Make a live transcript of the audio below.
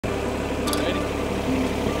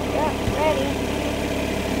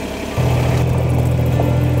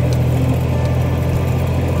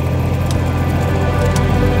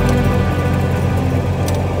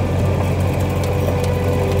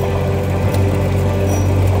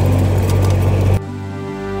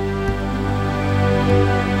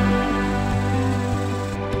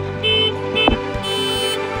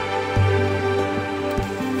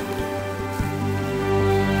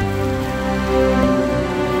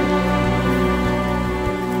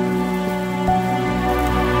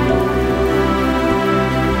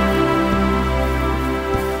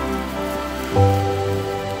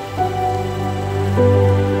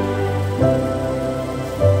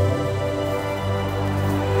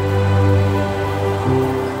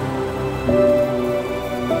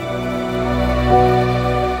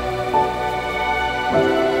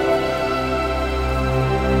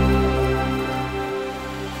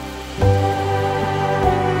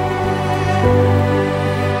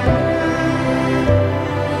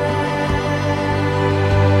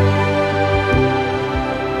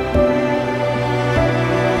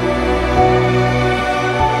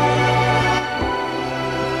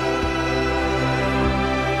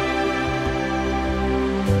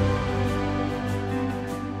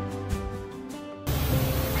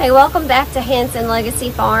Hey, welcome back to Hanson Legacy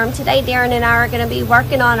Farm. Today Darren and I are going to be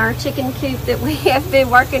working on our chicken coop that we have been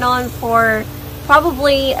working on for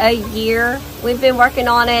probably a year. We've been working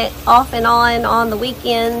on it off and on the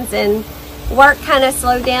weekends, and work kind of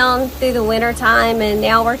slowed down through the winter time, and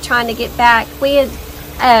now we're trying to get back. We had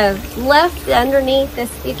left underneath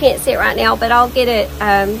this, you can't see it right now, but I'll get it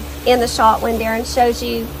in the shot when Darren shows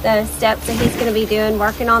you the steps that he's going to be doing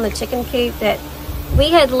working on the chicken coop. That we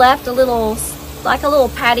had left a little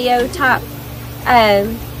patio type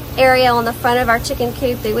area on the front of our chicken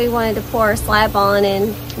coop that we wanted to pour a slab on,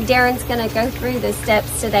 and Darren's going to go through the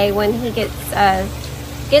steps today when he gets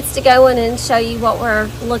to going and show you what we're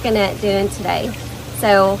looking at doing today.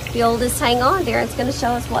 So if you'll just hang on, Darren's going to show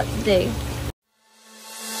us what to do.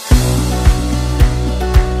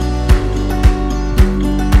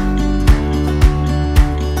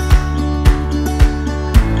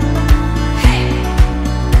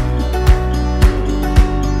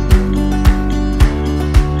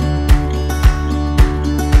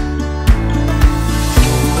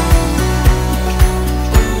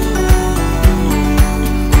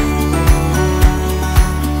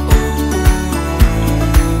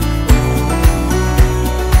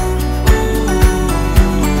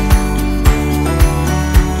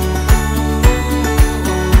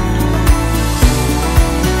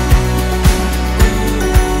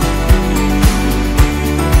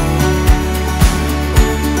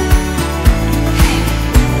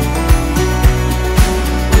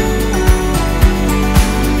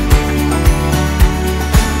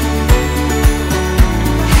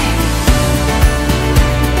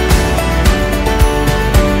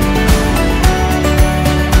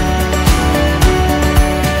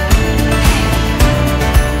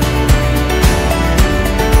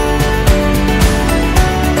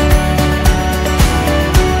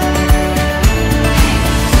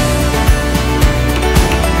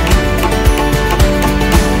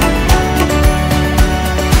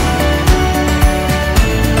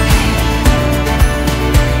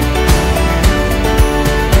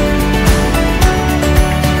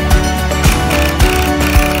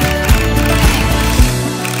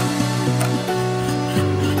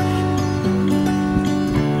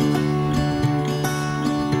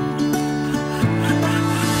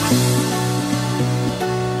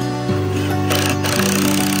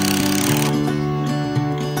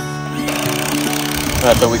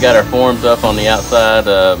 Alright, so we got our forms up on the outside,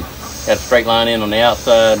 got a straight line in on the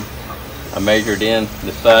outside. I measured in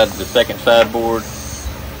the second sideboard.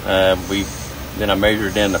 Then I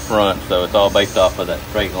measured in the front, so it's all based off of that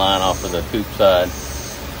straight line off of the coop side.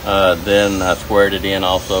 Then I squared it in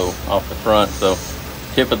also off the front. So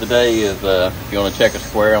tip of the day is, if you want to check a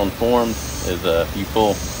square on the forms, is you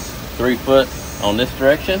pull 3 foot on this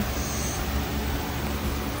direction.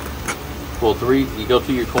 Pull 3, you go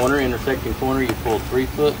to your corner, intersecting corner, you pull 3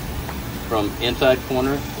 foot from inside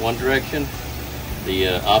corner, one direction.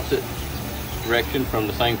 The opposite direction from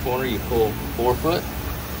the same corner, you pull 4 foot.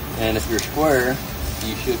 And if you're square,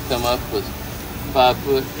 you should come up with 5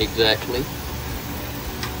 foot exactly.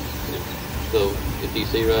 So if you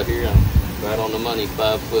see right here, I'm right on the money,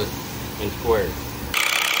 5 foot in square.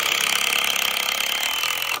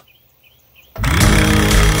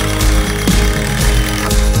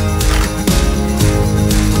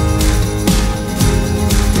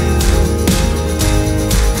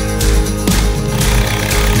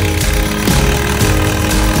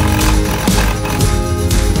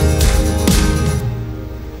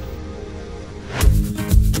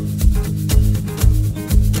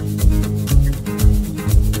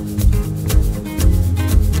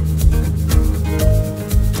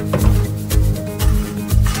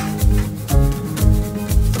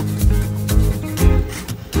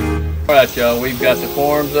 Alright y'all, we've got the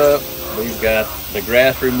forms up, we've got the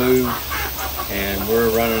grass removed, and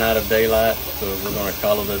we're running out of daylight, so we're going to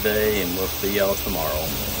call it a day, and we'll see y'all tomorrow.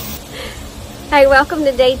 Hey, welcome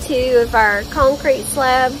to day 2 of our concrete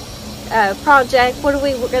slab project. What are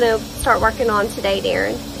we going to start working on today,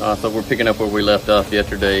 Darren? So we're picking up where we left off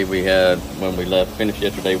yesterday. When we finished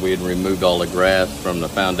yesterday, we had removed all the grass from the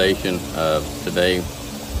foundation. Today,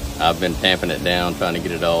 I've been tamping it down, trying to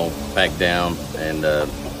get it all packed down, and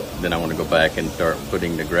then I want to go back and start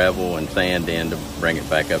putting the gravel and sand in to bring it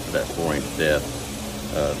back up to that 4-inch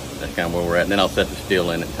depth. That's kind of where we're at. And then I'll set the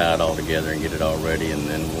steel in it, tie it all together, and get it all ready. And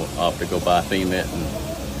then we'll off to go buy cement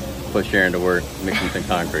and push Sharon to work mixing some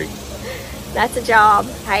concrete. That's a job.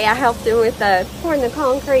 Hey, I helped him with pouring the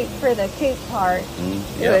concrete for the coop part.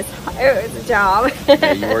 Yep. It was a job.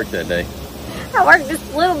 Yeah, you worked that day. I worked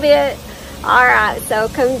just a little bit. All right, so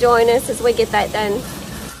come join us as we get that done.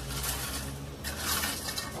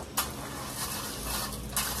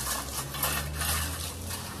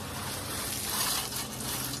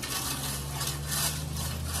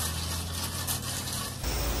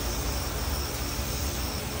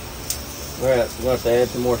 We're going to add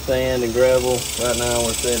some more sand and gravel. Right now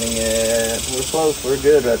we're sitting at, we're close, we're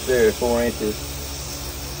good right there, 4 inches.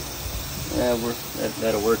 Yeah,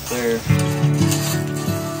 that'll work there.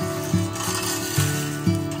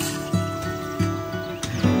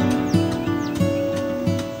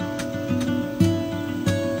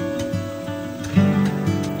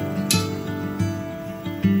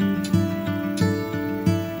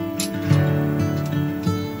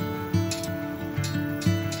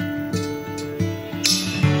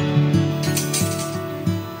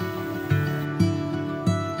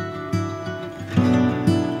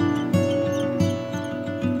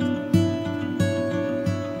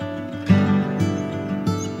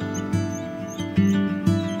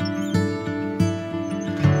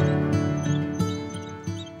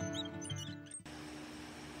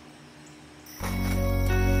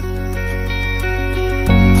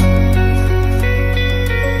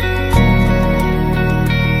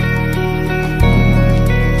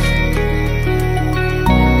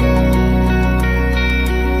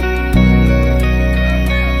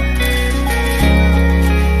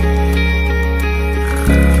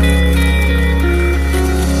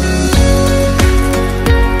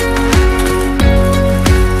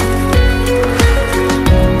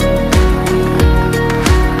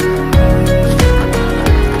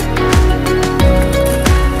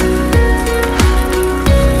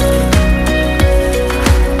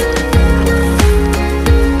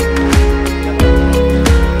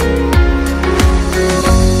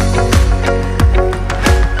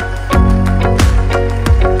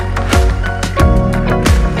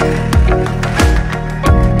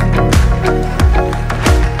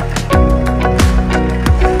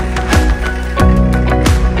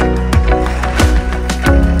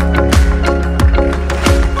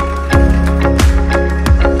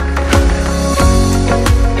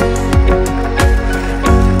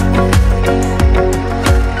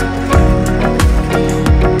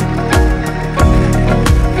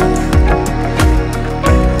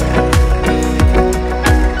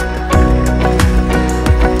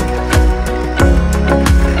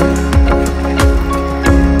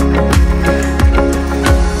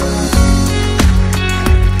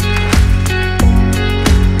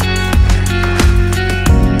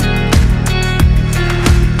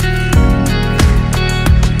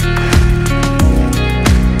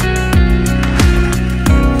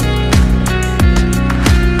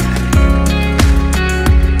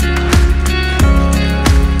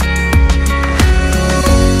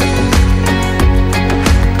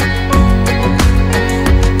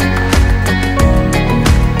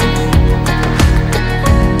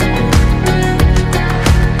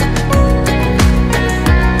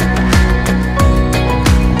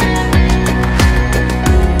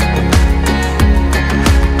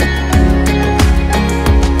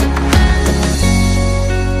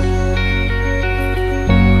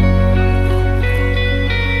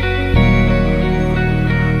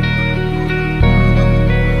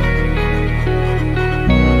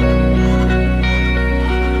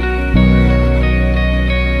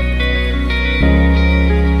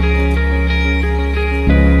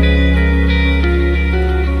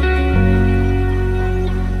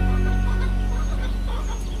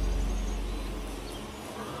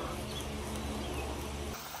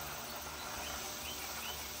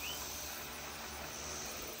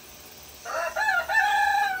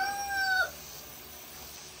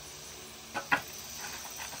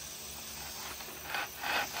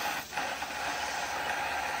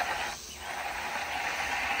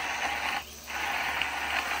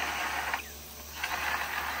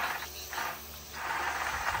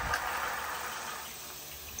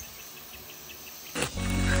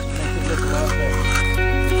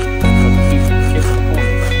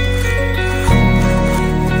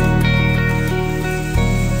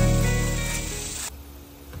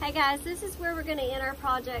 guys, this is where we're going to end our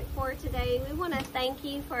project for today. We want to thank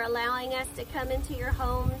you for allowing us to come into your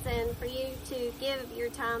homes and for you to give your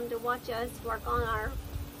time to watch us work on our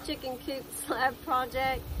chicken coop slab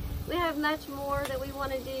project. We have much more that we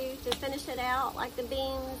want to do to finish it out, like the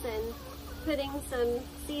beams and putting some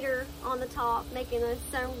cedar on the top, making a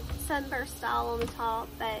sunburst style on the top.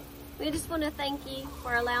 But we just want to thank you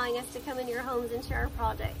for allowing us to come into your homes and share our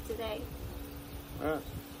project today. All right.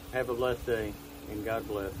 Have a blessed day, and God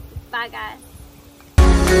bless. Bye, guys.